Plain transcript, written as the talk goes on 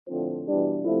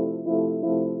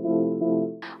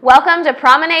Welcome to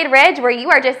Promenade Ridge, where you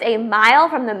are just a mile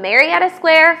from the Marietta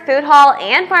Square, food hall,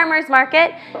 and farmers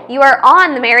market. You are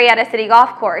on the Marietta City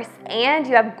Golf Course, and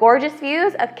you have gorgeous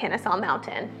views of Kennesaw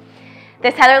Mountain.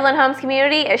 This Heatherland Homes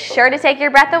community is sure to take your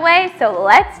breath away, so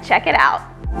let's check it out.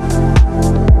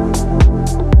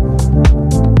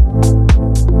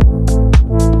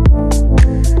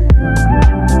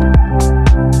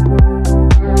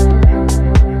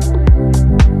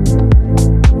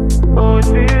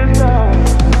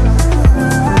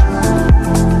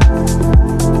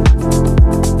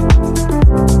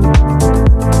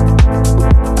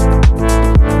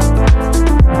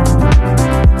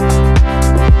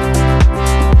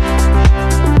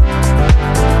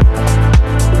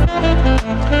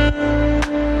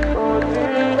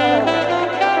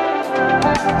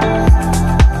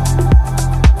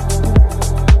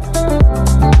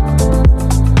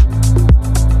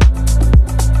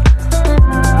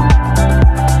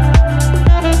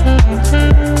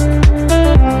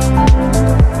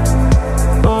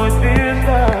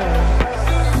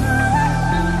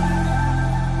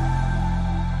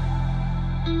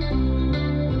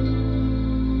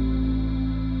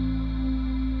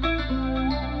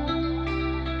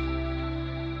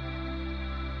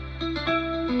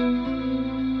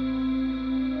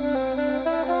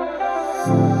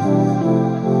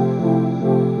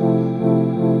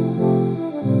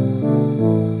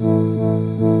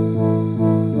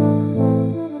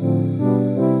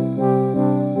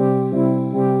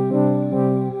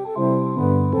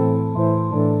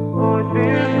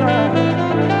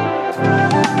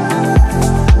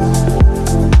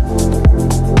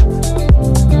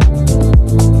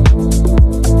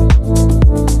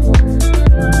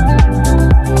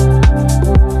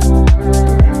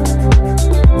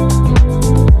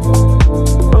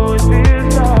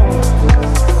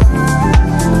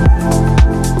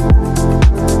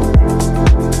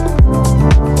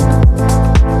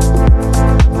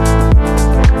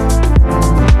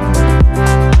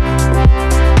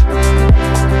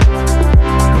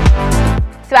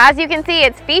 So as you can see,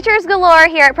 it's features galore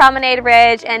here at Promenade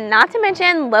Ridge, and not to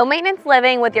mention low maintenance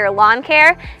living with your lawn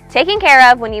care taken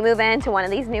care of when you move into one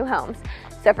of these new homes.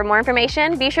 So for more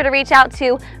information, be sure to reach out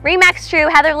to RE/MAX True,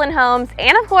 Heatherland Homes,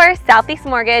 and of course, Southeast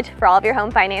Mortgage for all of your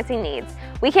home financing needs.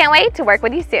 We can't wait to work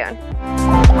with you soon.